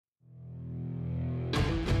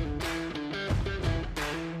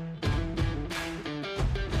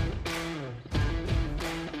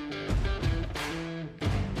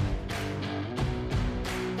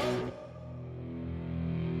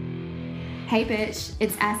Hey bitch,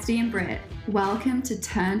 it's Asti and Britt. Welcome to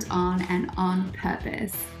Turned On and On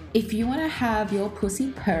Purpose. If you want to have your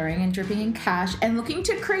pussy purring and dripping in cash and looking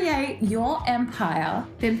to create your empire,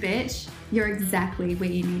 then bitch, you're exactly where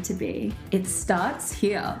you need to be. It starts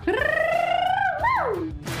here.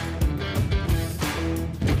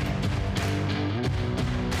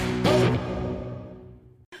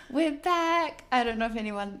 We're back. I don't know if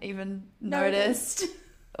anyone even noticed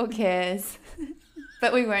or cares,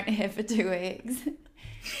 but we weren't here for 2 weeks.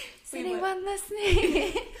 Is anyone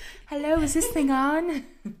listening? Hello, is this thing on?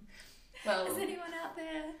 Well, is anyone out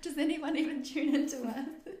there? Does anyone even tune into us?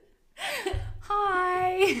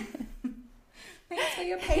 Hi. Thanks for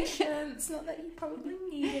your patience. Not that you probably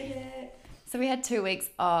needed it. So we had 2 weeks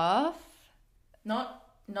off. Not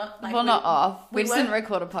off. We just didn't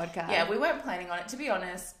record a podcast. Yeah, we weren't planning on it. To be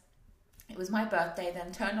honest, it was my birthday.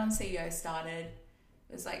 Then Turned On CEO started.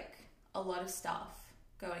 It was like a lot of stuff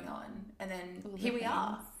going on, and then here we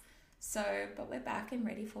are. So, but we're back and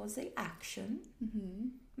ready for the action.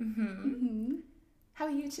 How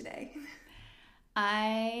are you today?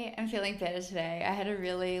 I am feeling better today. I had a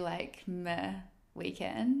really meh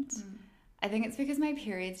weekend. I think it's because my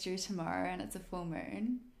period's due tomorrow and it's a full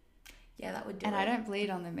moon. Yeah, that would do and it. I don't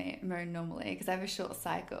bleed on the moon normally because I have a short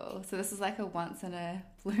cycle. So this is like a once in a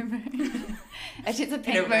blue moon. Actually, it's a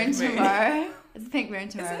pink moon tomorrow. It's a pink moon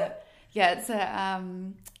tomorrow. Is it? Yeah, it's a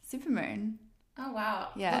super moon. Oh, wow.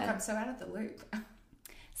 Yeah. Look, I'm so out of the loop.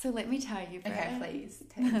 So let me tell you, Britt. Okay, please.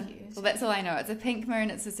 Thank you. Well, that's all I know. It's a pink moon,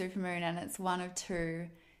 it's a super moon, and it's one of 2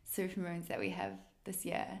 super moons that we have this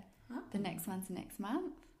year. Oh. The next one's next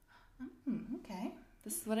month. Okay.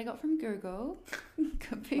 This is what I got from Google.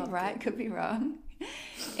 Could be Loved right, it. could be wrong.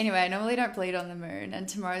 Anyway, I normally don't bleed on the moon, and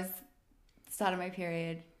tomorrow's start of my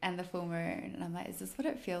period and the full moon. And I'm like, is this what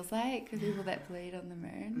it feels like for people that bleed on the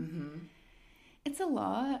moon? It's a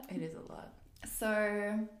lot. It is a lot.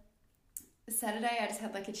 So Saturday, I just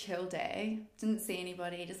had like a chill day. Didn't see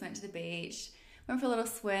anybody, just went to the beach, went for a little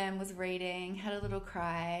swim, was reading, had a little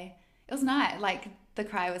cry. It was nice. Like, the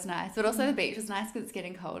cry was nice, but also the beach was nice because it's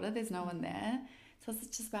getting colder. There's no one there. So I was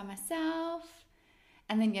just by myself.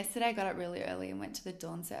 And then yesterday I got up really early and went to the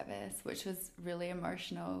dawn service, which was really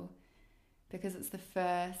emotional because it's the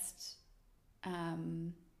first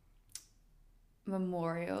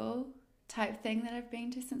memorial type thing that I've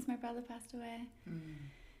been to since my brother passed away.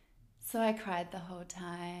 So I cried the whole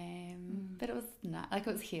time, but it was not like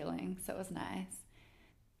it was healing, so it was nice.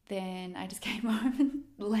 Then I just came home and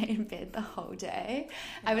lay in bed the whole day.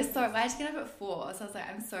 I had to get up at 4, so I was like,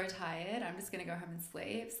 I'm so tired. I'm just going to go home and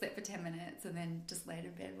sleep. Slept for 10 minutes and then just laid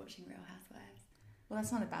in bed watching Real Housewives. Well,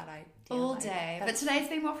 that's not a bad idea. All day. But today's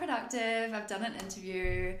been more productive. I've done an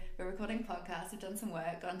interview. We're recording podcasts. I've done some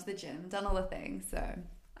work, gone to the gym, done all the things. So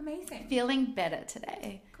amazing. Feeling better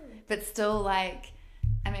today. Cool. But still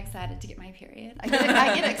I'm excited to get my period. I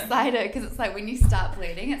get excited because it's like when you start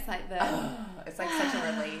bleeding, it's like it's like such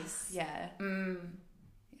a release. Yeah.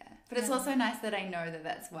 Yeah. But it's also nice that I know that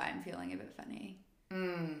that's why I'm feeling a bit funny.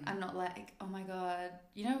 I'm not like, oh my God.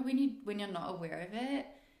 You know, when you're not aware of it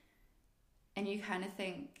and you kind of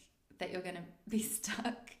think that you're going to be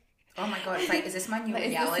stuck. Oh my God. It's like, is this my new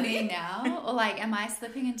reality? Is this me now? Or am I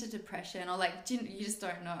slipping into depression? Or you just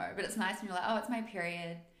don't know. But it's nice when you're like, oh, it's my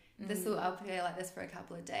period. I'll feel like this for a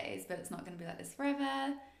couple of days, but it's not going to be like this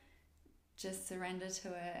forever. Just surrender to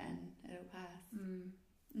it and it'll pass.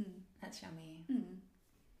 That's yummy.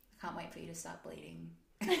 I can't wait for you to start bleeding.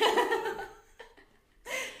 It's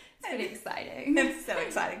pretty exciting. It's so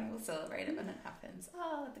exciting. We'll celebrate it when it happens.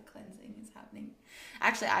 Oh, the cleansing is happening.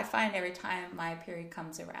 Actually, I find every time my period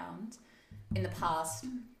comes around, in the past,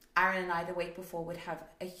 Aaron and I the week before would have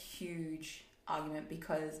a huge argument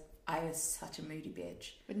because I was such a moody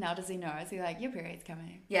bitch. But now does he know? Is he like, your period's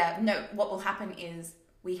coming? Yeah, no, what will happen is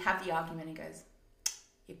we have the argument and he goes,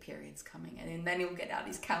 your period's coming. And then he'll get out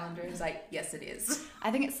his calendar and he's like, yes, it is.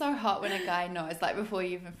 I think it's so hot when a guy knows, before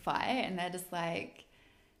you even fight, and they're just like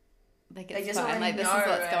it's just fine. already This know, is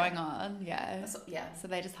what's right? going on. Yeah. Yeah. So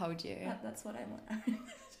they just hold you. That's what I want.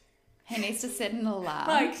 He needs to set an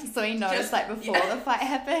alarm so he knows before the fight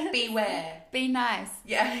happens. Beware. Be nice.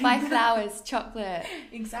 Yeah. Buy flowers, chocolate.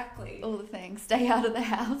 Exactly. All the things. Stay out of the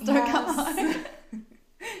house. Don't come home.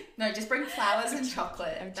 No, just bring flowers and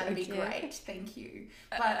chocolate. I'm That'd be joking. great. Thank you.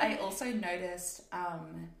 But I also noticed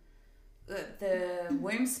the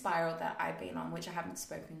womb spiral that I've been on, which I haven't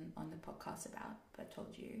spoken on the podcast about, but I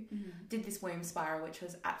told you, did this womb spiral, which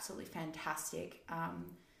was absolutely fantastic.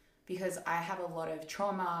 Because I have a lot of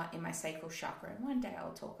trauma in my sacral chakra, and one day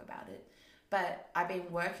I'll talk about it. But I've been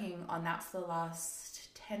working on that for the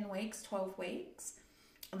last 10 weeks, 12 weeks.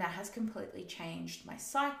 And that has completely changed my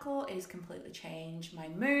cycle. It has completely changed my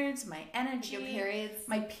moods, my energy. Your periods.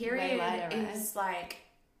 My period is like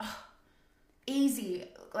easy.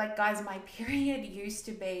 Like, guys, my period used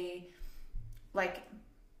to be like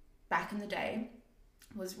back in the day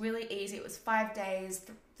was really easy. It was 5 days.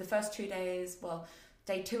 The first 2 days, well,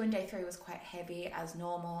 day 2 and day 3 was quite heavy as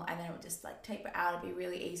normal, and then it would just like taper out. It'd be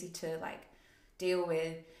really easy to like deal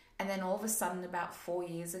with. And then all of a sudden, about 4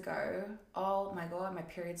 years ago, oh my God, my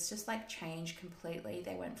periods just like changed completely.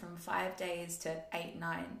 They went from 5 days to 8,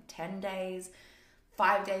 9, 10 days.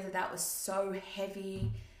 5 days of that was so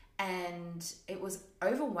heavy, and it was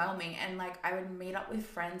overwhelming. And like, I would meet up with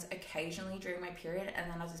friends occasionally during my period,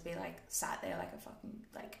 and then I'd just be like sat there like a fucking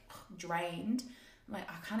like drained. I'm like,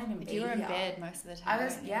 I can't even be here. You were in bed most of the time.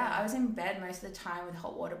 I was in bed most of the time with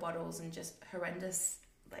hot water bottles and just horrendous,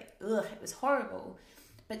 like, it was horrible.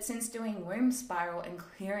 But since doing Womb Spiral and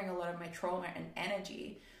clearing a lot of my trauma and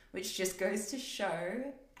energy, which just goes to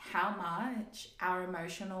show how much our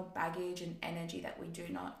emotional baggage and energy that we do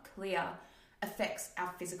not clear affects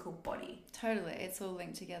our physical body. Totally. It's all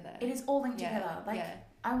linked together. It is all linked together. Like,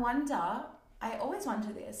 I always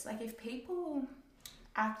wonder this, like, if people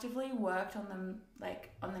actively worked on them, like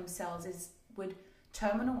on themselves, would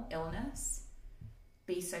terminal illness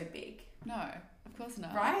be so big? No, of course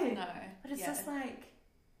not. Right? No. But it's just like,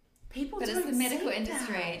 people but don't it's the medical see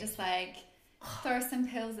industry that. just like throw some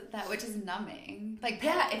pills at that, which is numbing. Like,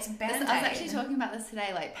 it's Band-Aid. I was actually talking about this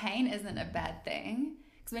today. Like, pain isn't a bad thing,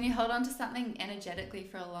 because when you hold on to something energetically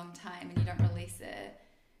for a long time and you don't release it,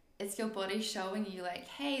 it's your body showing you like,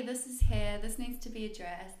 hey, this is here, this needs to be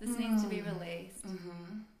addressed, this needs to be released.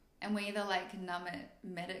 Mm-hmm. And we either like numb it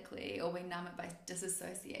medically or we numb it by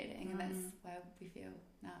disassociating, and that's why we feel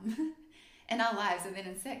numb in our lives. And then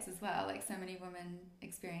in sex as well, like so many women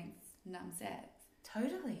experience numb sex.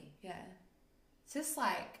 Totally. Yeah. It's just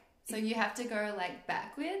like, so you have to go like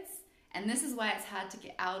backwards, and this is why it's hard to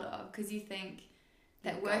get out of, because you think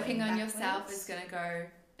that working on yourself is going to go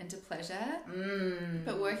into pleasure,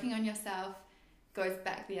 but working on yourself goes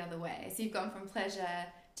back the other way. So you've gone from pleasure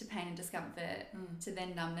to pain and discomfort to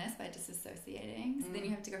then numbness by disassociating. So then you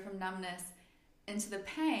have to go from numbness into the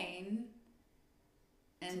pain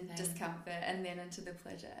and discomfort, and then into the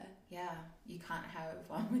pleasure. Yeah, you can't have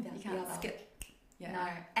one without you can't the other. skip. Yeah. No,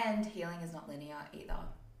 and healing is not linear either.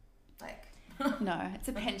 Like, no, it's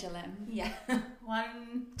a pendulum. Yeah,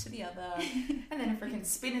 one to the other, and then a freaking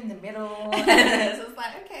spin in the middle. So it's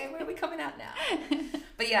like, okay, where are we coming out now?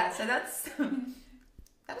 But yeah, so that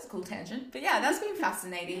was a cool tangent. But yeah, that's been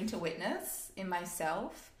fascinating to witness in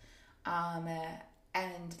myself.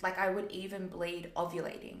 And like, I would even bleed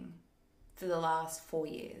ovulating for the last 4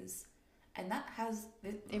 years, and that has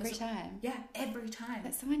every time. Yeah, every time.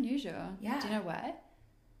 That's so unusual. Yeah. Do you know why?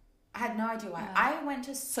 I had no idea why. I went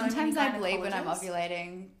to sometimes I bleed when I'm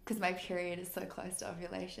ovulating because my period is so close to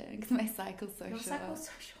ovulation, because my cycle's so short. Cycle's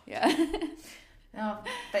so short. Yeah. No,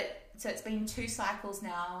 but so it's been 2 cycles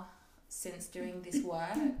now since doing this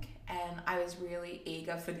work, and I was really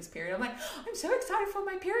eager for this period. I'm like, I'm so excited for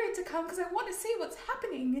my period to come because I want to see what's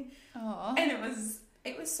happening. Aww. And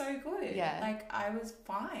it was so good. Yeah. Like, I was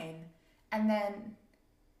fine. And then...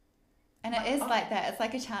 And it is like that. It's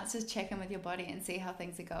like a chance to check in with your body and see how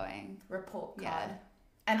things are going. Report card. Yeah.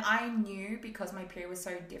 And I knew, because my period was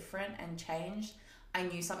so different and changed, I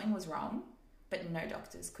knew something was wrong, but no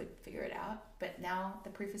doctors could figure it out. But now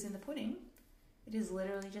the proof is in the pudding. It is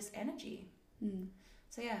literally just energy.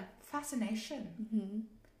 So yeah, fascination.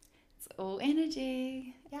 It's all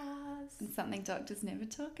energy. Yes. And something doctors never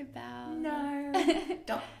talk about. No.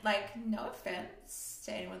 No offense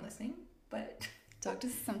to anyone listening, but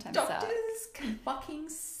doctors sometimes doctors suck. can fucking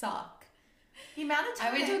suck. The amount of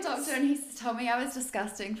times I went to a doctor and he told me I was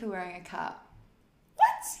disgusting for wearing a cup.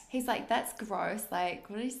 What? He's like, that's gross. Like,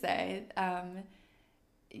 what did he say?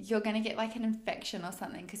 You're going to get like an infection or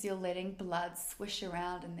something because you're letting blood swish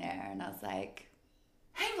around in there. And I was like,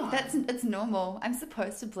 hang on. It's normal. I'm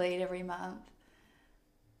supposed to bleed every month.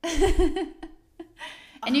 And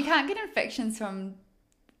you can't get infections from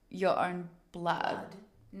your own blood.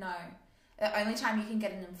 No. The only time you can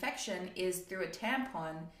get an infection is through a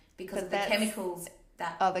tampon because of the chemicals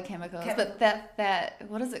that... Oh, the chemicals. But that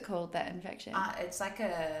what is it called, that infection? It's like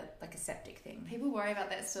a septic thing. People worry about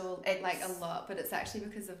that still like a lot, but it's actually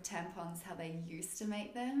because of tampons, how they used to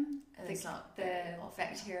make them. It's not the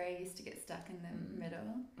bacteria used to get stuck in the middle.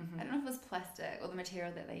 Mm-hmm. I don't know if it was plastic or the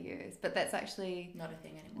material that they use, but that's actually not a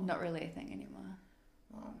thing anymore. Not really a thing anymore.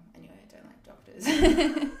 Well, anyway, I don't like doctors.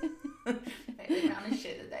 The amount of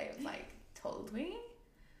shit that they've like told me.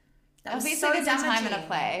 That Obviously, so there's a time and a damaging.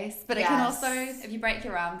 place, but it can Yes. also, if you break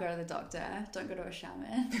your arm, go to the doctor. Don't go to a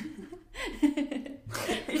shaman.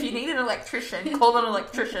 If you need an electrician, call an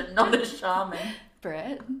electrician, not a shaman.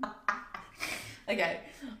 Britt. Okay,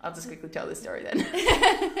 I'll just quickly tell this story then.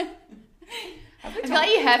 I feel like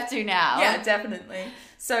you have to now. Yeah, definitely.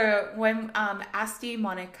 So when Asti,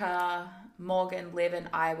 Monica, Morgan, Liv, and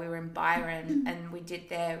I, we were in Byron and we did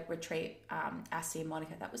their retreat, Asti and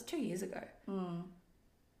Monica. That was 2 years ago.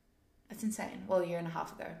 That's insane. Well, a year and a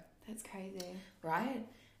half ago. That's crazy. Right?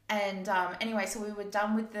 And anyway, so we were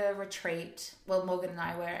done with the retreat. Well, Morgan and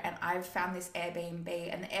I were, and I found this Airbnb,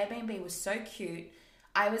 and the Airbnb was so cute.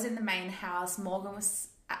 I was in the main house. Morgan was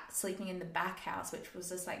sleeping in the back house, which was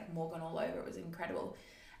just like Morgan all over. It was incredible.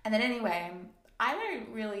 And then anyway, I don't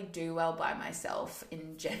really do well by myself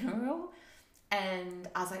in general. And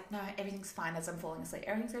I was like, no, everything's fine as I'm falling asleep.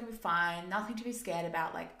 Everything's going to be fine. Nothing to be scared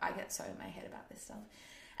about. Like, I get so in my head about this stuff.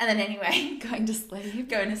 And then anyway, Going to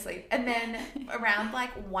sleep. And then around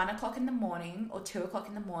like 1 o'clock in the morning or 2 o'clock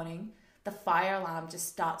in the morning, the fire alarm just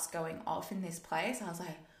starts going off in this place. I was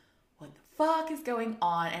like, what the fuck is going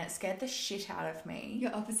on? And it scared the shit out of me.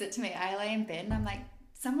 You're opposite to me. I lay in bed and I'm like,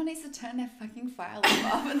 someone needs to turn their fucking fire alarm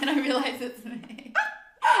off. And then I realize it's me.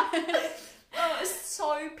 Oh, it was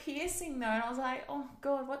so piercing though. And I was like, oh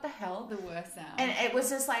God, what the hell? The worst sound. And it was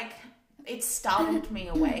just like, it startled me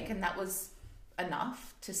awake, and that was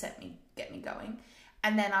enough to get me going.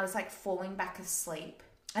 And then I was like falling back asleep,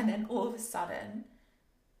 and then all of a sudden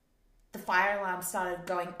the fire alarm started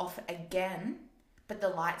going off again, but the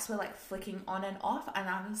lights were like flicking on and off, and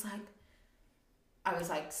I was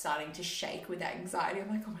like starting to shake with anxiety. I'm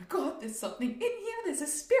like, oh my God, there's something in here. There's a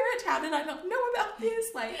spirit. How did I not know about this?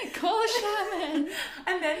 Like, call a shaman.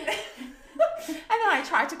 and then I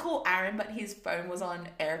tried to call Aaron, but his phone was on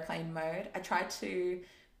airplane mode. I tried to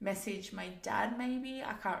message my dad, maybe.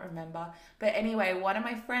 I can't remember. But anyway, one of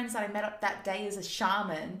my friends that I met up that day is a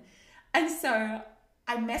shaman. And so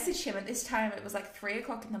I messaged him, at this time it was like 3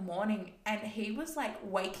 o'clock in the morning, and he was like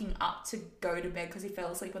waking up to go to bed because he fell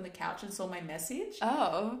asleep on the couch and saw my message.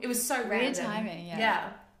 Oh. It was so Weird random. timing, yeah. Yeah.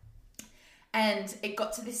 And it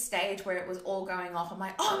got to this stage where it was all going off. I'm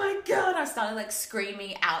like, oh my God. I started like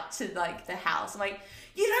screaming out to like the house. I'm like,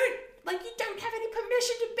 you don't have any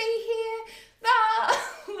permission to be here. No.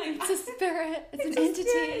 Like, It's a spirit. It's an a entity.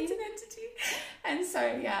 spirit, it's an entity. And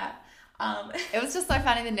so, yeah. It was just so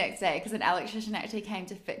funny the next day because an electrician actually came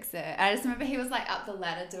to fix it. I just remember he was like up the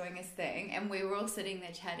ladder doing his thing and we were all sitting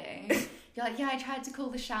there chatting. You're like, yeah, I tried to call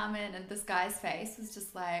the shaman, and this guy's face was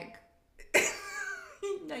just like,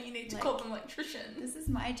 no, you need to Like, call an electrician. this is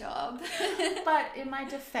my job. But in my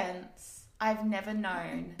defense, I've never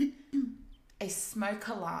known a smoke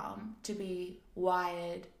alarm to be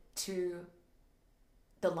wired to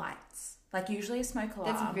the lights. Like, usually a smoke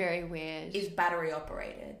alarm That's very weird. is battery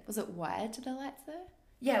operated. Was it wired to the lights though?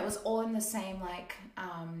 Yeah, it was all in the same, like,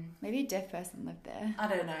 Maybe a deaf person lived there. I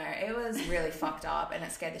don't know. It was really fucked up, and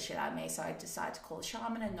it scared the shit out of me, so I decided to call a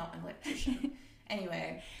shaman and not an electrician.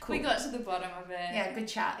 Anyway, cool. We got to the bottom of it. Yeah, good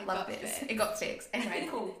chat. It Love got this. fixed. It got fixed. Anyway,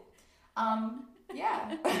 cool.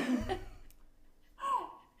 Yeah.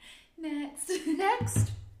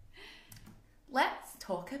 Next, let's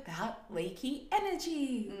talk about leaky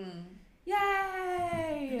energy.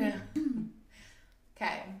 Yay!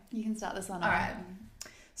 Okay. You can start this one. All right.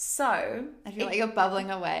 So I feel like you're bubbling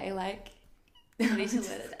away. Like you need to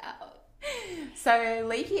let it out. So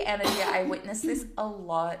leaky energy, I witness this a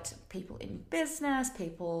lot. People in business,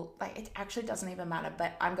 people, like, it actually doesn't even matter,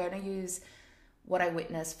 but I'm going to use what I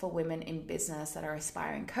witness for women in business that are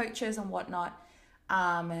aspiring coaches and whatnot.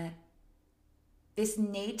 This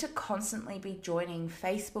need to constantly be joining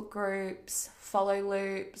Facebook groups, follow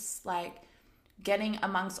loops, like getting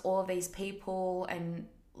amongst all of these people, and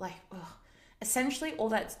like, essentially all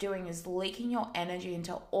that's doing is leaking your energy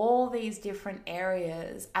into all these different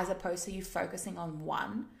areas as opposed to you focusing on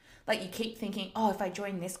one. Like, you keep thinking, oh, if I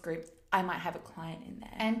join this group, I might have a client in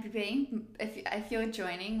there. And if you're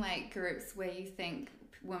joining like groups where you think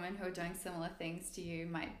women who are doing similar things to you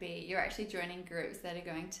might be, you're actually joining groups that are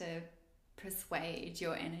going to persuade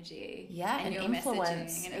your energy. Yeah, and your influence.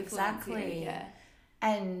 messaging and Exactly. influence you, yeah.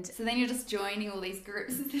 And So then you're just joining all these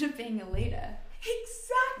groups instead of being a leader.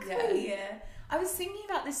 exactly. Yeah. I was thinking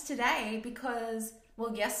about this today because,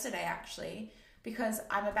 well, yesterday actually, because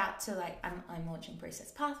I'm about to, like, I'm launching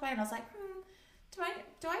Priestess Pathway, and I was like,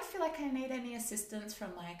 do I feel like I need any assistance from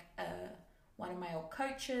like one of my old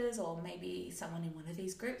coaches or maybe someone in one of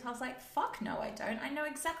these groups? I was like, fuck no, I don't. I know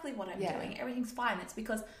exactly what I'm doing. Everything's fine. It's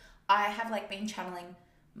because I have like been channeling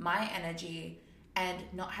my energy and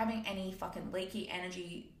not having any fucking leaky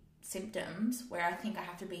energy symptoms where I think I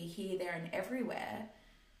have to be here, there, and everywhere.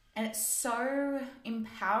 And it's so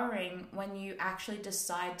empowering when you actually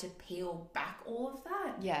decide to peel back all of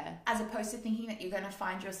that. Yeah. As opposed to thinking that you're going to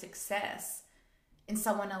find your success in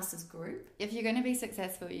someone else's group. If you're going to be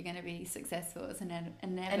successful, you're going to be successful. It's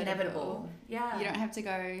inevitable. Yeah. You don't have to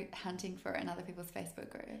go hunting for it in other people's Facebook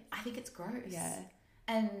groups. I think it's gross. Yeah.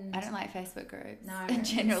 And I don't like Facebook groups. No. In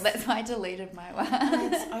general, that's why I deleted my one.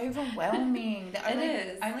 It's overwhelming. The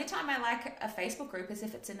is. only time I like a Facebook group is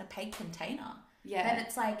if it's in a paid container. Yeah. Then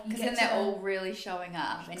it's like you because get then they're all really showing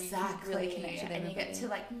up and exactly, you can really connect with and you get to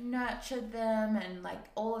like nurture them and like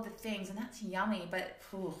all of the things, and that's yummy. But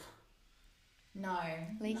no,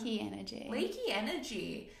 leaky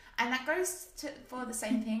energy, and that goes for the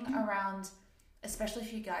same thing around, especially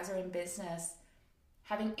if you guys are in business,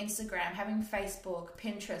 having Instagram, having Facebook,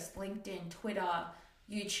 Pinterest, LinkedIn, Twitter,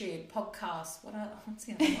 YouTube, podcasts. What's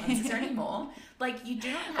the other ones? Is there any more? Like, you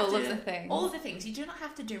do not have all of the things. All of the things. You do not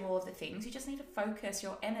have to do all of the things. You just need to focus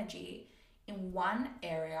your energy in one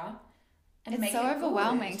area and make it so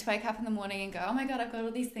overwhelming good. to wake up in the morning and go, oh my God, I've got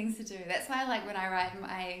all these things to do. That's why I like when I write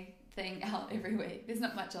my thing out every week. There's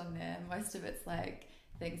not much on there. Most of it's like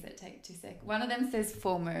things that take 2 seconds. One of them says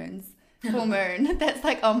full moons. Full moon. That's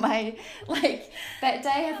like on my, like, that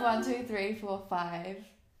day has 1, 2, 3, 4, 5.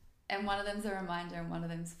 And one of them's a reminder and one of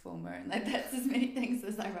them's full moon. Like, that's as many things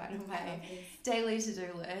as I write on my daily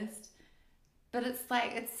to-do list. But it's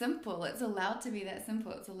like, it's simple. It's allowed to be that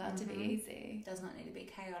simple. It's allowed to be easy. It does not need to be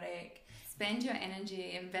chaotic. Spend your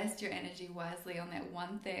energy, invest your energy wisely on that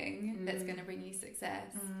one thing that's going to bring you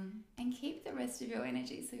success. And keep the rest of your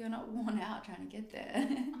energy so you're not worn out trying to get there.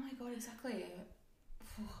 Oh my God, exactly.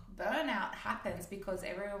 Burnout happens because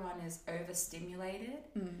everyone is overstimulated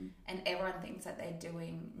and everyone thinks that they're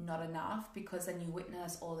doing not enough, because then you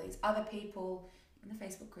witness all these other people in the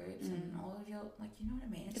Facebook groups and all of your, like, you know what I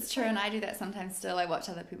mean? It's true, and I do that sometimes still. I watch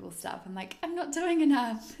other people's stuff. I'm like, I'm not doing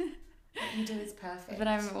enough. What you do is perfect. But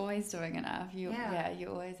I'm always doing enough. You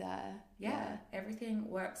always are. Yeah, everything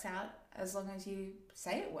works out as long as you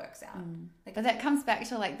say it works out. Like, but that comes back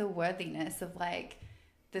to like the worthiness of like,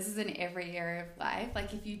 this is in every area of life.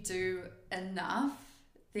 Like, if you do enough,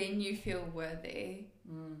 then you feel worthy.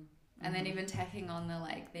 And then even tacking on the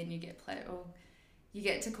like, then you get you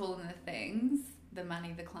get to call in the things, the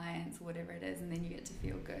money, the clients, whatever it is, and then you get to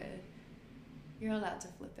feel good. You're allowed to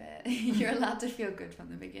flip it. You're allowed to feel good from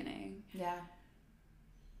the beginning. Yeah.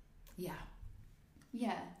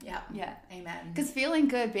 Amen. Because feeling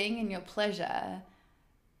good, being in your pleasure,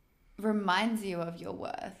 reminds you of your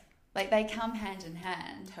worth. Like, they come hand in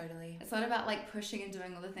hand. Totally. It's not about like pushing and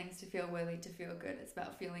doing all the things to feel worthy, to feel good. It's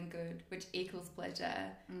about feeling good, which equals pleasure.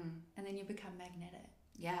 And then you become magnetic.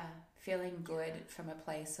 Yeah. Feeling good from a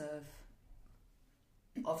place of,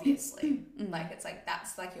 obviously, like, it's like,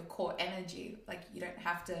 that's like your core energy. Like, you don't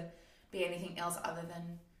have to be anything else other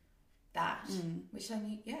than that, which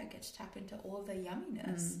then you get to tap into all of the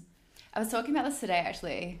yumminess. I was talking about this today,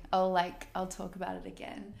 actually. I'll talk about it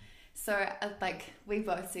again. So, like, we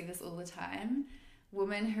both see this all the time.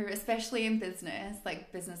 Women who, especially in business,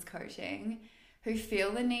 like business coaching, who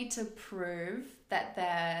feel the need to prove that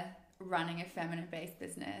they're running a feminine-based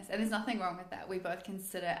business. And there's nothing wrong with that. We both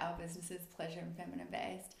consider our businesses pleasure and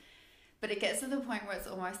feminine-based. But it gets to the point where it's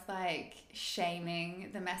almost like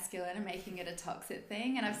shaming the masculine and making it a toxic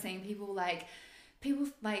thing. And I've seen people like,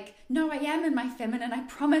 no, I am in my feminine. I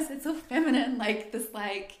promise it's all feminine. Like this,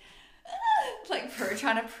 like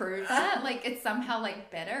trying to prove that. Like, it's somehow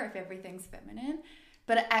like better if everything's feminine.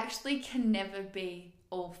 But it actually can never be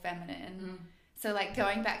all feminine. So like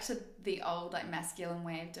going back to the old like masculine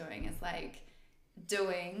way of doing is like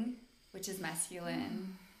doing, which is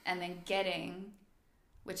masculine, and then getting,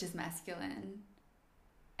 which is masculine,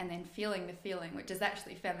 and then feeling the feeling, which is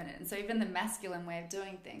actually feminine. So even the masculine way of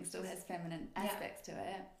doing things still has feminine aspects to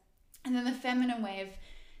it. And then the feminine way of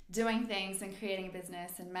doing things and creating a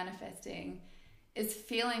business and manifesting is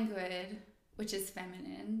feeling good, which is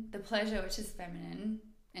feminine, the pleasure, which is feminine,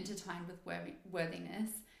 intertwined with worthiness.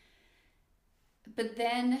 But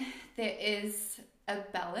then there is a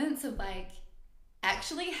balance of like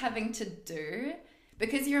actually having to do,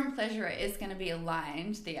 because you're in pleasure, it is going to be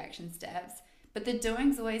aligned, the action steps, but the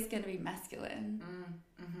doing's always going to be masculine.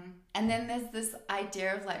 And then there's this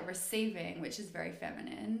idea of like receiving, which is very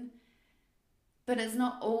feminine, but it's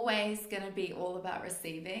not always going to be all about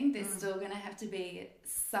receiving. There's still going to have to be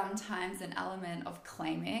sometimes an element of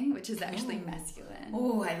claiming, which is actually masculine.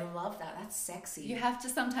 Oh, I love that. That's sexy. You have to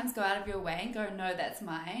sometimes go out of your way and go, no, that's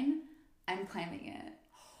mine. I'm claiming it.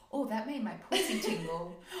 Oh, that made my pussy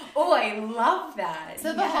tingle. Oh, I love that.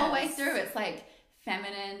 So the whole way through, it's like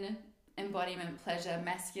feminine embodiment, pleasure,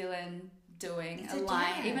 masculine doing, It's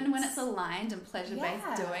aligned. a Even when dance. it's aligned and pleasure-based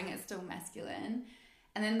Yeah. doing, it's still masculine.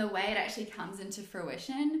 And then the way it actually comes into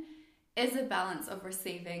fruition is a balance of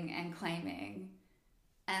receiving and claiming.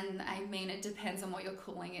 And I mean, it depends on what you're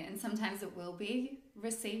calling it. And sometimes it will be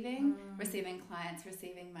receiving clients,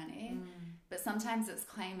 receiving money. But sometimes it's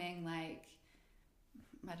claiming, like,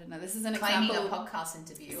 I don't know, this is an Claiming example. a podcast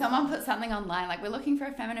interview. Someone put something online, like, we're looking for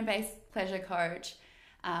a feminine-based pleasure coach.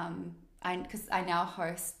 Because I now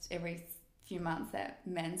host every few months that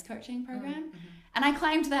men's coaching program. And I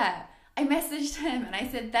claimed that. I messaged him and I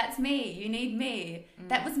said, that's me. You need me.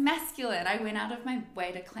 That was masculine. I went out of my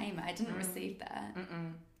way to claim it. I didn't receive that.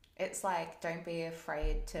 It's like, don't be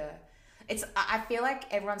afraid to... I feel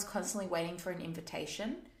like everyone's constantly waiting for an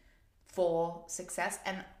invitation for success.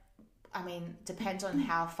 And I mean, depends on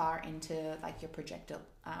how far into like your projector...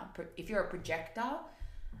 if you're a projector,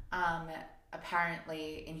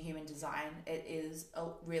 apparently in human design, it is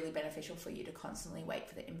really beneficial for you to constantly wait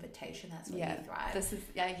for the invitation. That's where you thrive. This is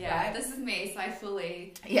Right? This is me. So I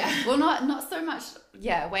fully Yeah. not so much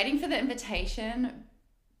waiting for the invitation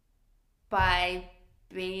by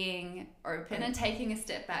being open and taking a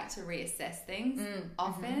step back to reassess things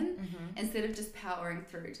often instead of just powering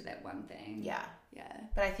through to that one thing. Yeah. Yeah.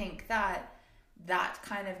 But I think that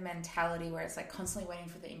kind of mentality where it's like constantly waiting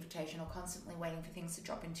for the invitation or constantly waiting for things to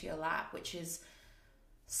drop into your lap, which is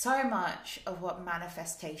so much of what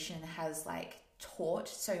manifestation has like taught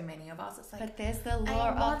so many of us. It's like, But there's the law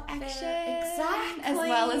of action. Exactly. As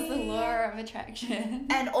well as the law of attraction.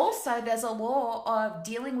 And also there's a law of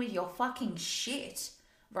dealing with your fucking shit,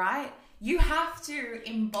 right? You have to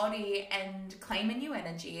embody and claim a new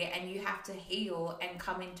energy, and you have to heal and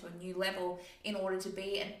come into a new level in order to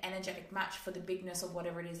be an energetic match for the bigness of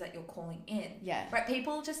whatever it is that you're calling in. Yeah. Right?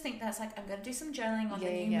 People just think that's like, I'm going to do some journaling on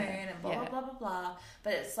the new moon and blah, blah, blah, blah, blah.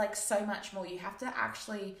 But it's like so much more. You have to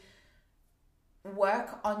actually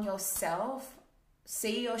work on yourself,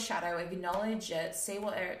 see your shadow, acknowledge it, see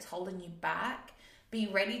what it's holding you back, be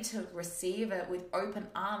ready to receive it with open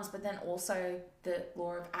arms, but then also the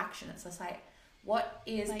law of action. It's just like, what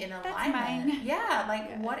is like, in that's alignment? mine. Yeah,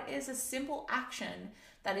 like what is a simple action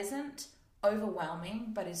that isn't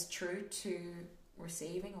overwhelming, but is true to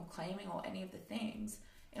receiving or claiming or any of the things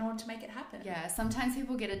in order to make it happen? Yeah, sometimes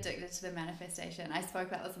people get addicted to the manifestation. I spoke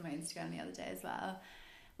about this on my Instagram the other day as well.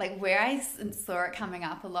 Like, where I saw it coming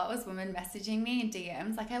up a lot was women messaging me in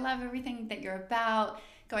DMs, like, I love everything that you're about,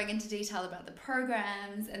 going into detail about the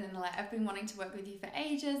programs, and then like, I've been wanting to work with you for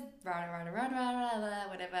ages,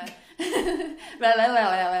 whatever.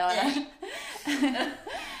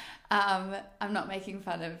 I'm not making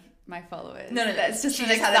fun of my followers. No, that's just she an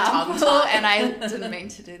just had a tongue example, tie. and I didn't mean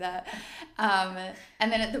to do that.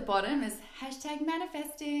 And then at the bottom is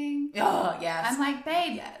 #manifesting. Oh, yes. I'm like,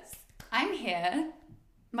 babe, yes. I'm here.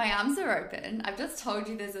 My arms are open. I've just told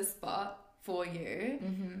you there's a spot for you.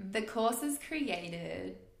 The course is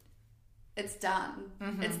created. It's done.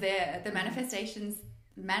 It's there. The manifestation's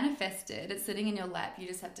manifested. It's sitting in your lap. You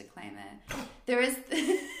just have to claim it. There is...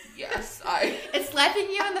 Yes, It's slapping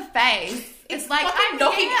you in the face. It's like, I'm I'm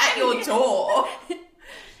knocking here. at your door.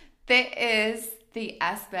 There is the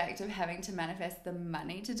aspect of having to manifest the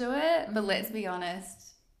money to do it. But let's be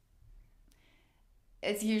honest,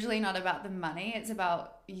 it's usually not about the money. It's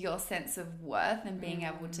about your sense of worth and being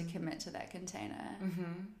able to commit to that container.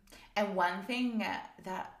 And one thing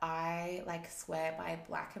that I like swear by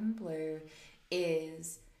black and blue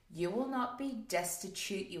is you will not be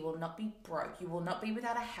destitute. You will not be broke. You will not be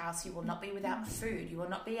without a house. You will not be without food. You will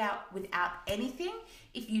not be out without anything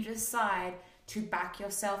if you decide to back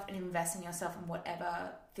yourself and invest in yourself and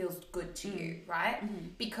whatever feels good to you, right?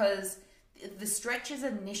 Because the stretch is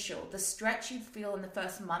initial. The stretch you feel in the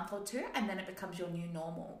first month or two, and then it becomes your new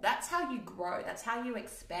normal. That's how you grow. That's how you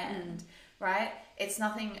expand, right? It's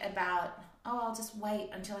nothing about, I'll just wait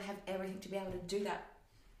until I have everything to be able to do that.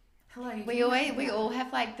 Hello. We all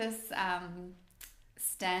have like this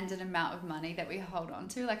standard amount of money that we hold on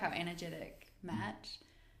to, like our energetic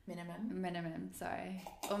minimum, sorry,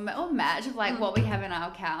 or match of like what we have in our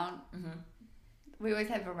account. We always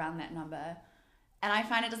have around that number. And I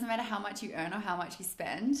find it doesn't matter how much you earn or how much you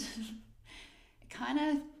spend. It kind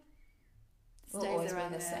of stays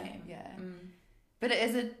around the there. same. Yeah. But it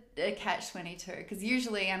is a catch-22 because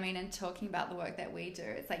usually, I mean, in talking about the work that we do,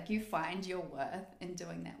 it's like you find your worth in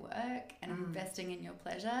doing that work and investing in your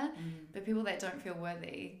pleasure. But people that don't feel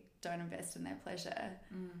worthy don't invest in their pleasure.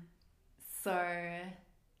 So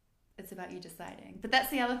it's about you deciding. But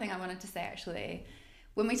that's the other thing I wanted to say, actually.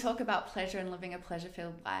 When we talk about pleasure and living a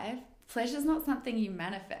pleasure-filled life, pleasure is not something you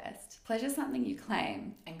manifest. Pleasure is something you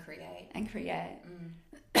claim And create.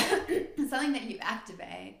 It's something that you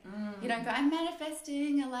activate. You don't go, I'm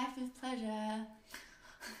manifesting a life of pleasure.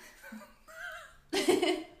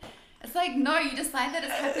 It's like, no, you decide that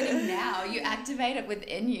it's happening now. You activate it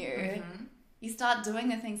within you. Mm-hmm. You start doing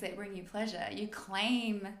the things that bring you pleasure. You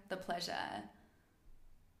claim the pleasure.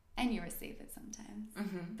 And you receive it sometimes.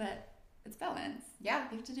 Mm-hmm. But it's balance. Yeah.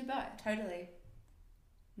 You have to do both. Totally.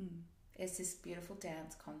 It's this beautiful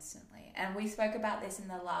dance constantly. And we spoke about this in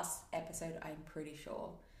the last episode, I'm pretty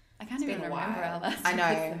sure. I can't even remember our last I know.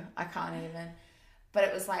 episode. I can't even. But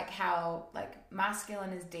it was like how like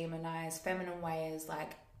masculine is demonized, feminine way is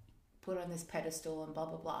like put on this pedestal and blah,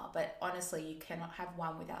 blah, blah. But honestly, you cannot have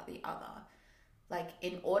one without the other. Like,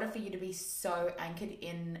 in order for you to be so anchored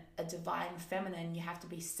in a divine feminine, you have to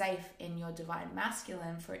be safe in your divine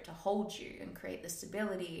masculine for it to hold you and create the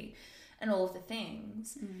stability and all of the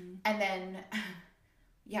things. And then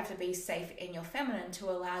you have to be safe in your feminine to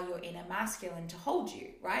allow your inner masculine to hold you,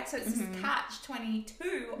 right? So it's this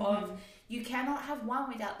catch-22 of you cannot have one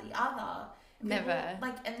without the other. People, Never.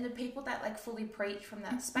 like, and the people that like fully preach from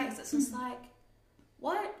that space, it's just like,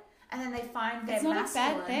 what? And then they find their masculine. It's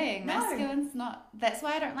not a bad thing. No. Masculine's not. That's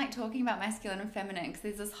why I don't like talking about masculine and feminine, because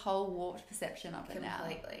there's this whole warped perception of it now.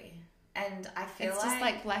 Completely. And I feel It's just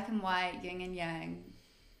like black and white, yin and yang,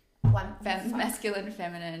 one masculine,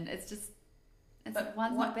 feminine. It's just,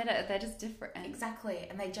 one's not better. They're just different. Exactly.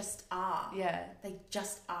 And they just are. Yeah. They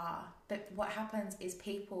just are. But what happens is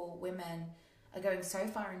people, women, are going so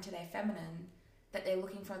far into their feminine that they're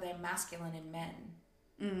looking for their masculine in men.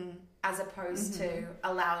 As opposed to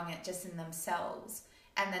allowing it just in themselves.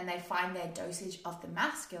 And then they find their dosage of the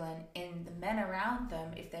masculine in the men around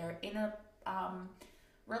them. If they're in a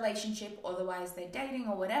relationship, otherwise they're dating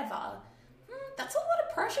or whatever, that's a lot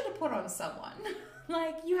of pressure to put on someone.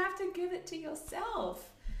 Like, you have to give it to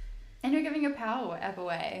yourself. And you're giving your power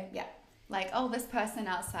away. Yeah. Like, oh, this person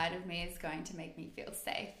outside of me is going to make me feel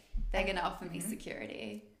safe. They're going to offer me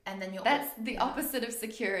security. And then that's the opposite of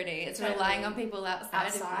security. It's totally. Relying on people outside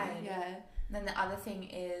of you. Yeah. And then the other thing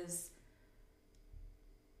is,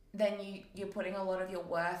 then you're putting a lot of your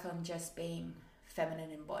worth on just being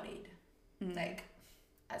feminine embodied, like,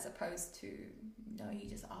 as opposed to no, you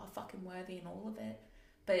just are fucking worthy in all of it.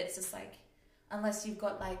 But it's just like, unless you've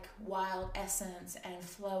got like wild essence and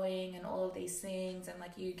flowing and all of these things, and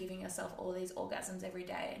like you giving yourself all these orgasms every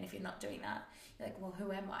day, and if you're not doing that, you're like, well,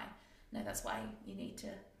 who am I? No, that's why you need to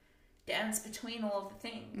dance between all of the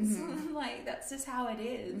things. Like, that's just how it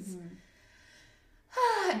is.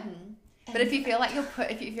 But if you feel like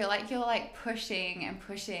you're like pushing and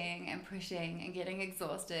pushing and pushing and getting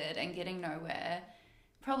exhausted and getting nowhere,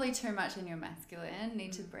 probably too much in your masculine,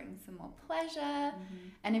 need to bring some more pleasure.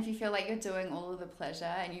 And if you feel like you're doing all of the pleasure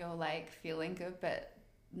and you're like feeling good but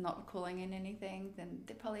not calling in anything, then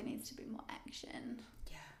there probably needs to be more action.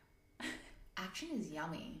 Yeah. Action is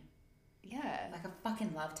yummy. Yeah. Like, I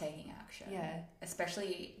fucking love taking action. Yeah.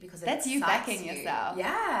 Especially because that's you backing yourself.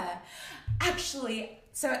 Yeah. Actually,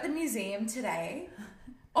 so at the museum today,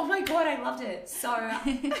 oh my God, I loved it. So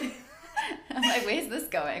I'm like, where's this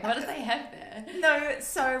going? What do they have there? No,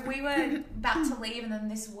 so we were about to leave, and then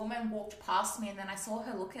this woman walked past me, and then I saw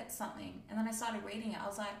her look at something, and then I started reading it. I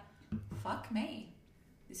was like, fuck me.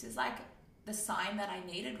 This is like the sign that I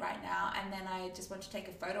needed right now. And then I just went to take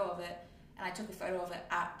a photo of it. And I took a photo of it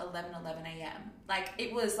at 11 a.m. Like,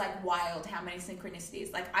 it was like wild how many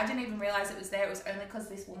synchronicities. Like, I didn't even realize it was there. It was only because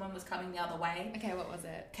this woman was coming the other way. Okay, what was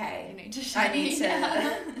it? Okay. You need to show me.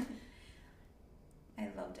 I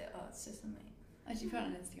loved it. Oh, it's just amazing. Oh, did you put it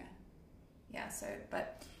on Instagram? Yeah, so,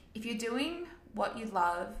 but if you're doing what you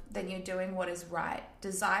love, then you're doing what is right.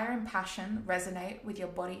 Desire and passion resonate with your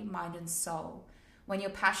body, mind, and soul. When you're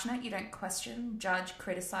passionate, you don't question, judge,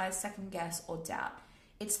 criticize, second guess, or doubt.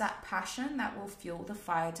 It's that passion that will fuel the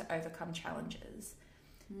fire to overcome challenges.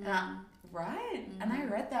 Right? And I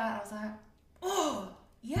read that, I was like, oh,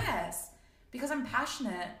 yes. Because I'm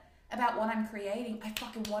passionate about what I'm creating, I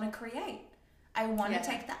fucking want to create. I want to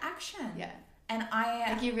take the action. Yeah. And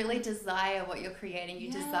like, you really desire what you're creating.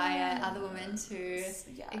 You desire other women to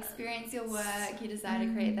experience your work. You desire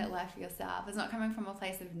to create that life for yourself. It's not coming from a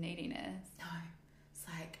place of neediness. No. It's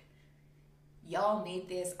like, y'all need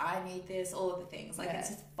this, I need this, all of the things. Like, it's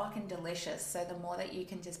just fucking delicious. So the more that you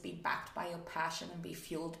can just be backed by your passion and be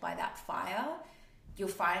fueled by that fire, you'll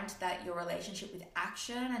find that your relationship with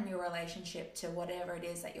action and your relationship to whatever it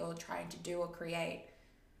is that you're trying to do or create,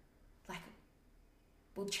 like,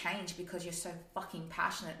 will change because you're so fucking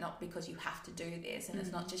passionate, not because you have to do this, and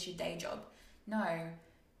it's not just your day job. No,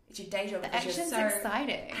 it's your day job. The action's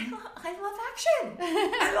exciting. I love action.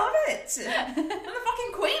 I love it. I'm the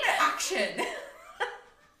fucking queen of action.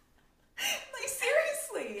 Like,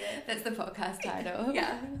 seriously. That's the podcast title.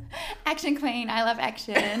 Yeah. Action Queen. I love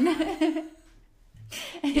action.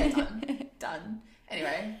 Yeah, done.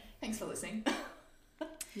 Anyway, thanks for listening.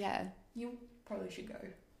 Yeah. You probably should go.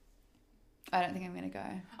 I don't think I'm going to go.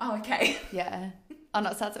 Oh, okay. Yeah. Oh,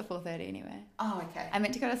 no, it starts at 4:30 anyway. Oh, okay. I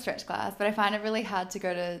meant to go to stretch class, but I find it really hard to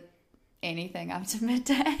go to anything after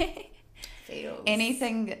midday. Feels.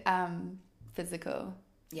 Anything physical.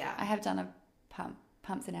 Yeah. I have done a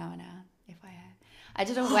pumps an hour now, FYI. I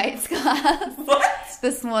did a weights class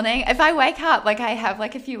this morning. If I wake up, like I have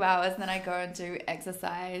like a few hours and then I go and do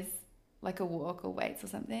exercise, like a walk or weights or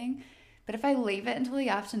something. But if I leave it until the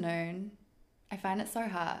afternoon, I find it so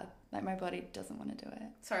hard. Like my body doesn't want to do it.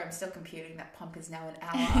 Sorry, I'm still computing. That pump is now an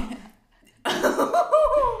hour.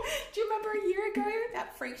 Do you remember a year ago?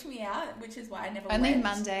 That freaked me out, which is why I never Only went.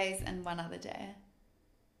 Mondays and one other day.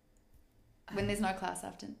 When there's no class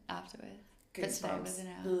afterwards. But today was an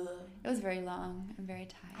hour. Ugh. It was very long and very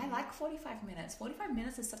tired. I like 45 minutes. 45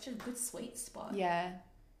 minutes is such a good sweet spot. Yeah.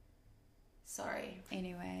 Sorry.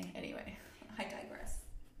 Anyway. I digress.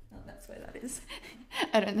 Oh, that's where that is.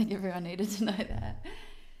 I don't think everyone needed to know that.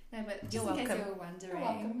 No, but just You're in case welcome. you were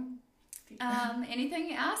wondering. You're welcome.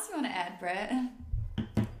 Anything else you want to add, Brett?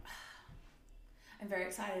 I'm very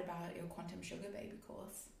excited about your Quantum Sugar Baby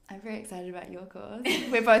course. I'm very excited about your course.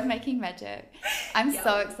 We're both making magic. I'm Yep.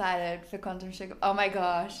 so excited for Quantum Sugar. Oh my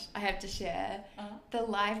gosh, I have to share Uh-huh. the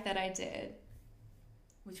live that I did.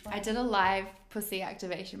 Which one? I did a live pussy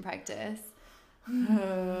activation practice.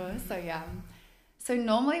 So yum. So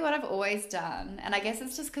normally what I've always done, and I guess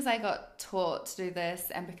it's just because I got taught to do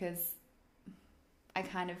this and because I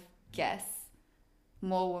kind of guess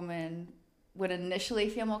more women would initially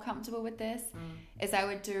feel more comfortable with this, is I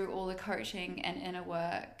would do all the coaching and inner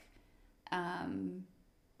work,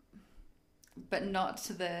 but not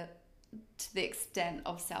to the extent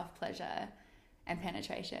of self-pleasure and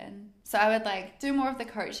penetration. So I would like do more of the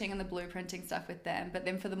coaching and the blueprinting stuff with them, but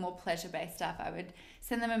then for the more pleasure-based stuff, I would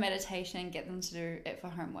send them a meditation, get them to do it for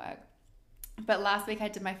homework. But last week I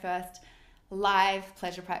did my first live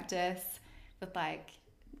pleasure practice with like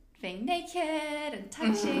being naked and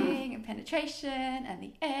touching and penetration and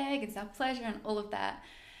the egg and self-pleasure and all of that.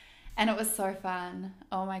 And it was so fun.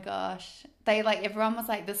 Oh my gosh. Everyone was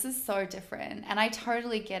like, this is so different. And I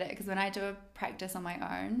totally get it because when I do a practice on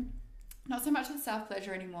my own, not so much with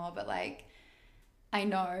self-pleasure anymore, but like, I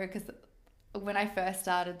know because when I first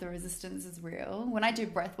started, the resistance is real. When I do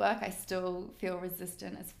breath work, I still feel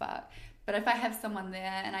resistant as fuck. But if I have someone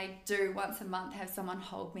there, and I do once a month have someone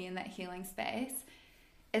hold me in that healing space,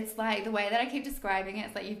 it's like the way that I keep describing it,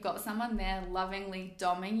 it's like you've got someone there lovingly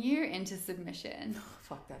doming you into submission. Oh,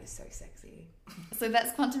 fuck, that is so sexy. So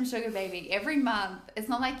that's Quantum Sugar Baby. Every month, it's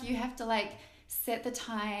not like you have to like set the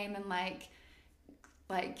time and like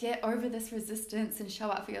get over this resistance and show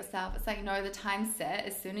up for yourself. It's like, no, the time's set.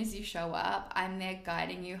 As soon as you show up, I'm there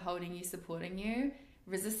guiding you, holding you, supporting you.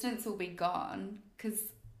 Resistance will be gone because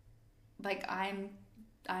like I'm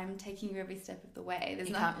taking you every step of the way.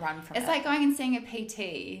 You can't run from it. It's like going and seeing a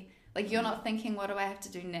PT. Like you're not thinking, what do I have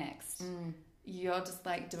to do next? You're just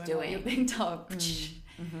like doing what you're being told.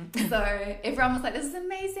 So everyone was like, this is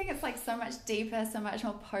amazing. It's like so much deeper, so much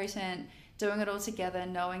more potent, doing it all together,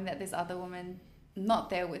 knowing that there's other women not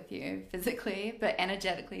there with you physically, but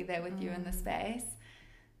energetically there with you in the space.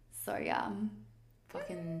 So yum.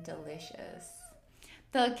 Fucking delicious.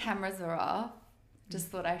 The cameras are off. Just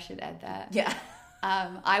thought I should add that. Yeah.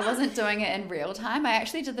 I wasn't doing it in real time. I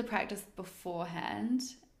actually did the practice beforehand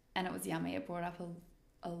and it was yummy. It brought up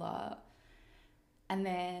a lot. And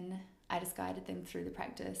then I just guided them through the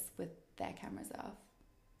practice with their cameras off.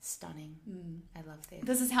 Stunning. I love this.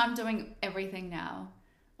 This is how I'm doing everything now.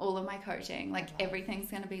 All of my coaching. Like everything's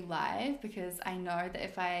going to be live because I know that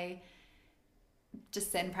if I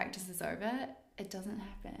just send practices over, it doesn't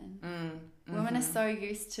happen. Women are so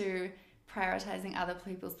used to prioritizing other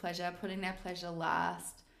people's pleasure, putting their pleasure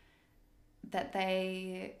last, that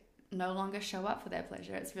they no longer show up for their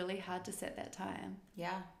pleasure. It's really hard to set that time.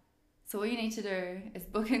 Yeah. So all you need to do is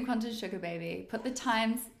book in Quantum Sugar Baby, put the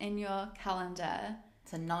times in your calendar.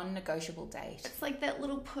 It's a non-negotiable date. It's like that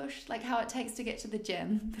little push, like how it takes to get to the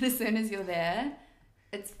gym. But as soon as you're there,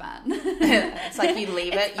 it's fun. It's like you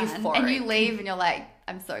leave it, euphoric. And you leave and you're like,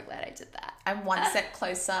 I'm so glad I did that. I'm one step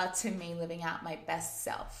closer to me living out my best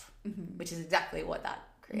self, which is exactly what that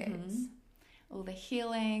creates. All the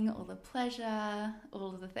healing, all the pleasure, all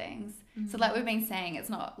of the things. So like we've been saying, it's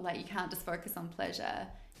not like you can't just focus on pleasure.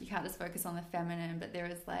 You can't just focus on the feminine, but there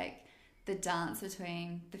is like the dance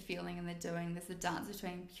between the feeling and the doing. There's the dance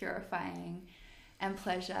between purifying and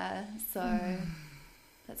pleasure. So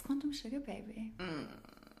that's Quantum Sugar Baby.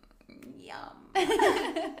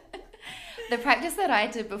 Yum. The practice that I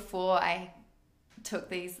did before I took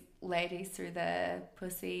these ladies through the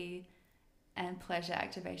pussy and pleasure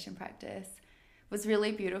activation practice was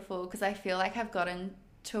really beautiful, because I feel like I've gotten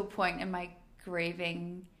to a point in my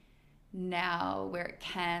grieving now where it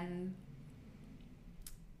can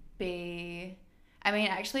be, I mean,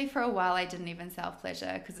 actually for a while I didn't even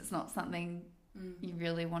self-pleasure because it's not something you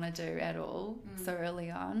really want to do at all so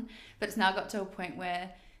early on, but it's now got to a point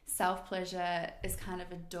where self-pleasure is kind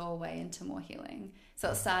of a doorway into more healing. So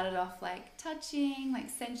it started off like touching, like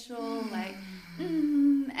sensual, like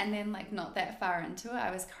and then like not that far into it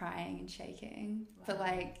I was crying and shaking. Wow. But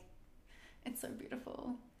like it's so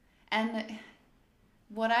beautiful. And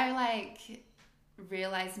what I like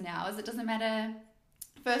realize now is it doesn't matter,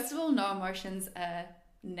 first of all, no emotions are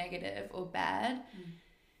negative or bad,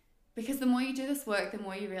 because the more you do this work, the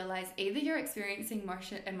more you realize either you're experiencing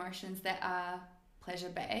emotions that are pleasure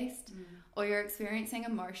based or you're experiencing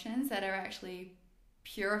emotions that are actually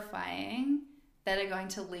purifying, that are going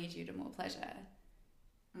to lead you to more pleasure.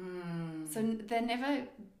 So they're never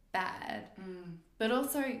bad. But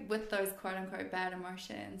also with those quote unquote bad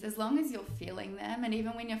emotions, as long as you're feeling them, and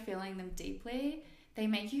even when you're feeling them deeply, they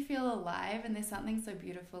make you feel alive, and there's something so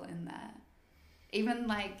beautiful in that. Even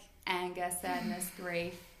like anger, sadness,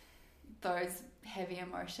 grief, those heavy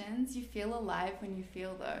emotions, you feel alive when you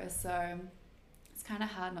feel those. So it's kind of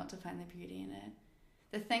hard not to find the beauty in it.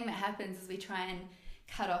 The thing that happens is we try and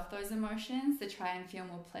cut off those emotions to try and feel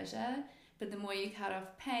more pleasure, but the more you cut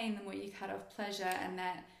off pain, the more you cut off pleasure, and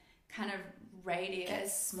that kind of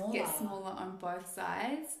radius gets smaller on both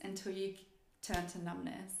sides until you turn to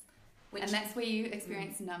numbness. And that's where you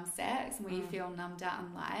experience numb sex, and where you feel numbed out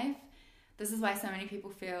in life. This is why so many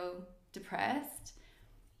people feel depressed.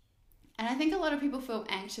 And I think a lot of people feel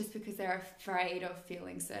anxious because they're afraid of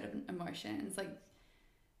feeling certain emotions. Like,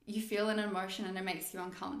 you feel an emotion and it makes you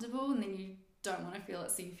uncomfortable, and then you don't want to feel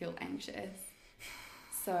it, so you feel anxious.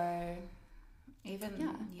 So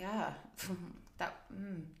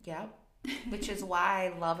which is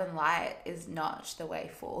why love and light is not the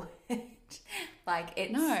way forward. Like,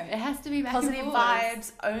 it's it has to be back positive and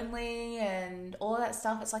vibes only and all that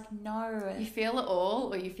stuff. It's like, no, you feel it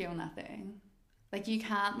all or you feel nothing. Like, you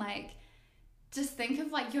can't, like, just think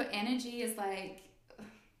of like your energy is like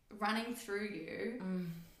running through you,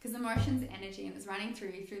 because emotion's energy, and it's running through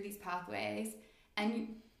you through these pathways,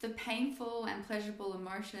 and the painful and pleasurable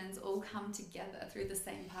emotions all come together through the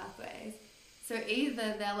same pathways. So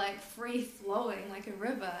either they're like free flowing like a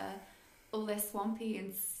river, or they're swampy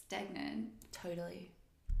and stagnant. Totally.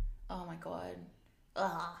 Oh my god.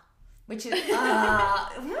 Which is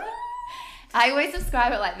I always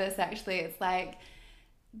describe it like this, actually. It's like,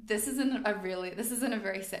 this isn't a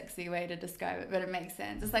very sexy way to describe it, but it makes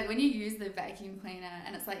sense. It's like when you use the vacuum cleaner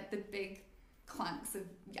and it's like the big clunks of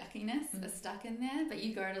yuckiness are stuck in there, but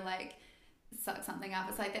you go to like suck something up.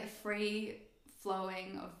 It's like that free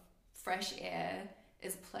flowing of fresh air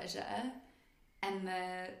is pleasure, and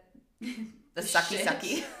the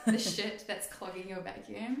sucky the shit that's clogging your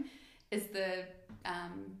vacuum is the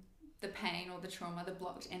pain or the trauma, the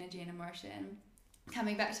blocked energy and emotion.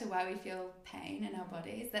 Coming back to why we feel pain in our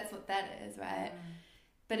bodies, that's what that is, right?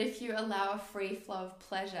 But if you allow a free flow of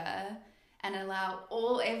pleasure and allow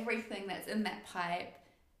everything that's in that pipe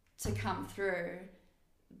to come through,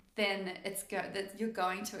 then you're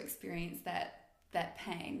going to experience that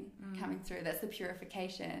pain coming through. That's the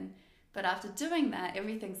purification. But after doing that,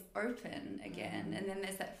 everything's open again, and then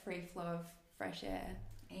there's that free flow of fresh air.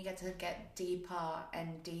 And you get to get deeper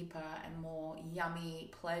and deeper and more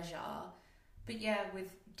yummy pleasure. But yeah,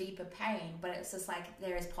 with deeper pain, but it's just like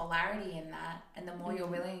there is polarity in that, and the more you're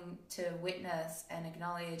willing to witness and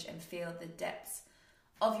acknowledge and feel the depths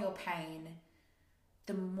of your pain,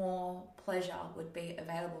 the more pleasure would be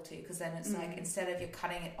available to you, because then it's like, instead of you're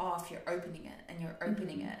cutting it off, you're opening it, and you're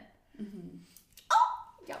opening it. Oh,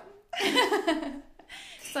 yum.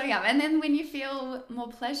 So yum. And then when you feel more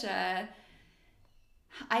pleasure,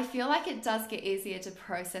 I feel like it does get easier to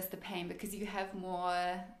process the pain, because you have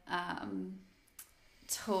more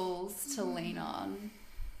tools to lean on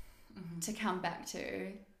to come back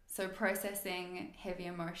to. So processing heavy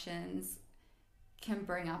emotions can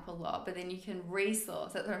bring up a lot, but then you can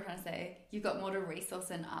resource. That's what I'm trying to say. You've got more to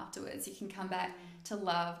resource in afterwards. You can come back to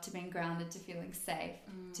love, to being grounded, to feeling safe,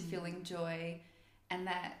 to feeling joy, and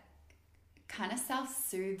that kind of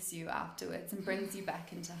self-soothes you afterwards and brings you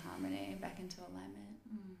back into harmony, back into alignment.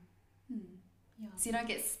 Yeah. So you don't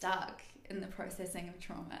get stuck in the processing of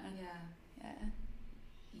trauma.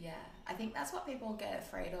 Yeah. I think that's what people get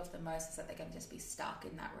afraid of the most, is that they're going to just be stuck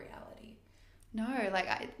in that reality. No, like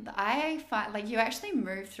I find like you actually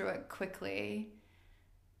move through it quickly.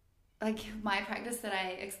 like my practice that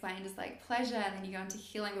I explained is like pleasure, and then you go into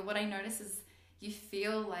healing. But what I notice is you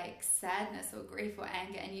feel like sadness or grief or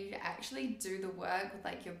anger, and you actually do the work with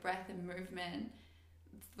like your breath and movement.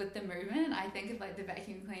 With the movement, I think of like the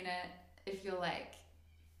vacuum cleaner. If you're like,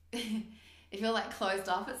 if you're like closed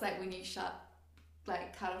off, it's like when you cut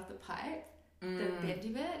off the pipe, the bendy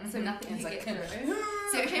bit, so nothing can get through.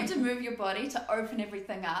 So you actually have to move your body to open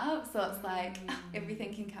everything up, so it's like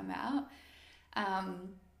everything can come out.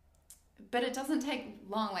 But it doesn't take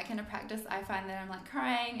long. Like in a practice, I find that I'm like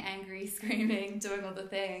crying, angry, screaming, doing all the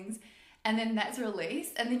things. And then that's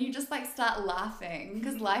released. And then you just like start laughing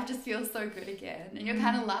because life just feels so good again. And you're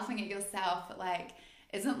kind of laughing at yourself. But like,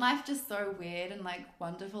 isn't life just so weird and like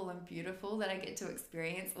wonderful and beautiful that I get to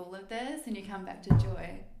experience all of this? And you come back to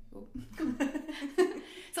joy.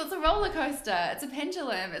 So it's a roller coaster. It's a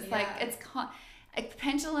pendulum. It's like, it's a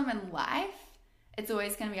pendulum in life. It's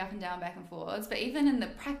always going to be up and down, back and forwards. But even in the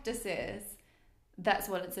practices, that's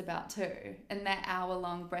what it's about too. In that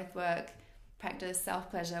hour-long breath work, practice,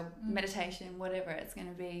 self-pleasure, meditation, whatever, it's going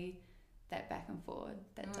to be that back and forward,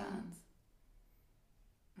 that dance.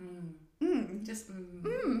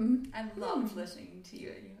 I loved listening to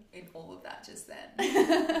you in all of that just then.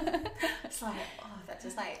 It's like, that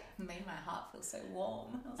just like made my heart feel so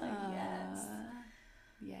warm. I was like, yes.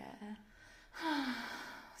 Yeah.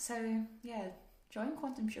 So, yeah. Join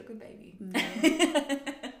Quantum Sugar, baby.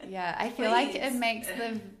 Yeah, I feel like it makes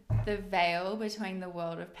the veil between the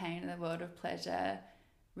world of pain and the world of pleasure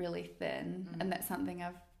really thin. And that's something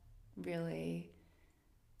I've really,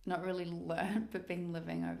 not really learned, but been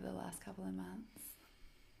living over the last couple of months.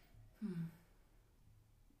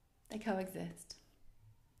 They coexist.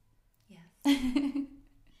 Yes.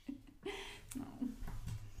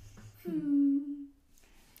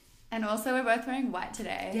 And also we're both wearing white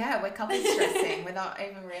today. Yeah, we're couple stressing without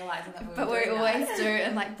even realising that we were But we doing always that. do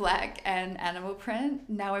in like black and animal print.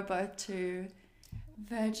 Now we're both too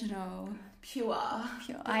virginal. Pure.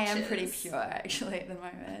 I am pretty pure actually at the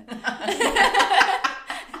moment.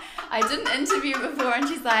 I did an interview before and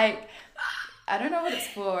she's like, I don't know what it's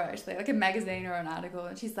for actually, like a magazine or an article.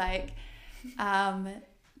 And she's like,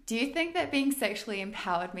 do you think that being sexually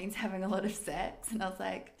empowered means having a lot of sex? And I was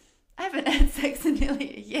like, I haven't had sex in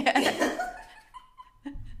nearly a year.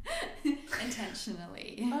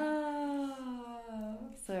 Intentionally.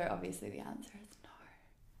 So obviously the answer is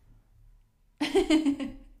no.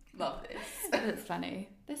 Love this. That's funny.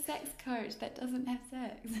 The sex coach that doesn't have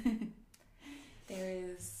sex. There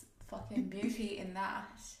is fucking beauty in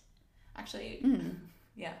that. Actually,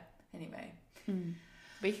 yeah. Anyway.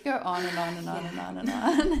 We could go on and on and on and on and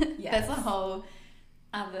on. Yes. That's a whole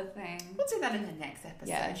other thing. We'll do that in the next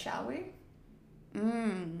episode, shall we?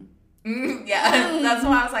 Yeah, that's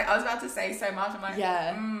why I was about to say so much. I'm like,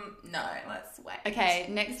 no, let's wait. Okay,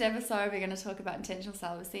 next episode we're going to talk about intentional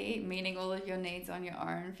celibacy, meeting all of your needs on your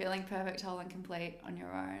own, feeling perfect, whole and complete on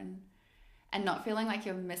your own, and not feeling like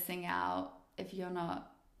you're missing out if you're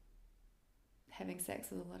not having sex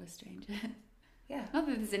with a lot of strangers. Yeah. Not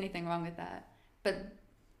that there's anything wrong with that, but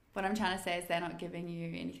what I'm trying to say is they're not giving you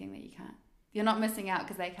anything that you can't. You're not missing out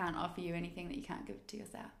because they can't offer you anything that you can't give to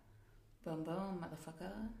yourself. Boom, boom,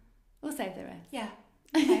 motherfucker. We'll save the rest. Yeah.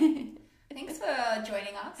 Okay. Thanks for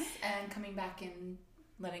joining us and coming back and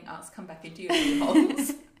letting us come back into your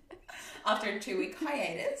holes after a 2-week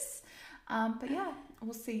hiatus. But yeah,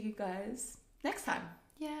 we'll see you guys next time.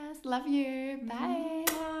 Yes, love you. Bye.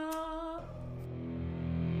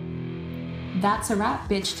 That's a wrap,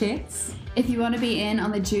 bitch tits. If you want to be in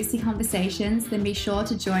on the juicy conversations, then be sure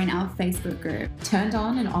to join our Facebook group. Turned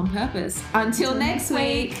on and on purpose. Until next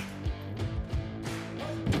week.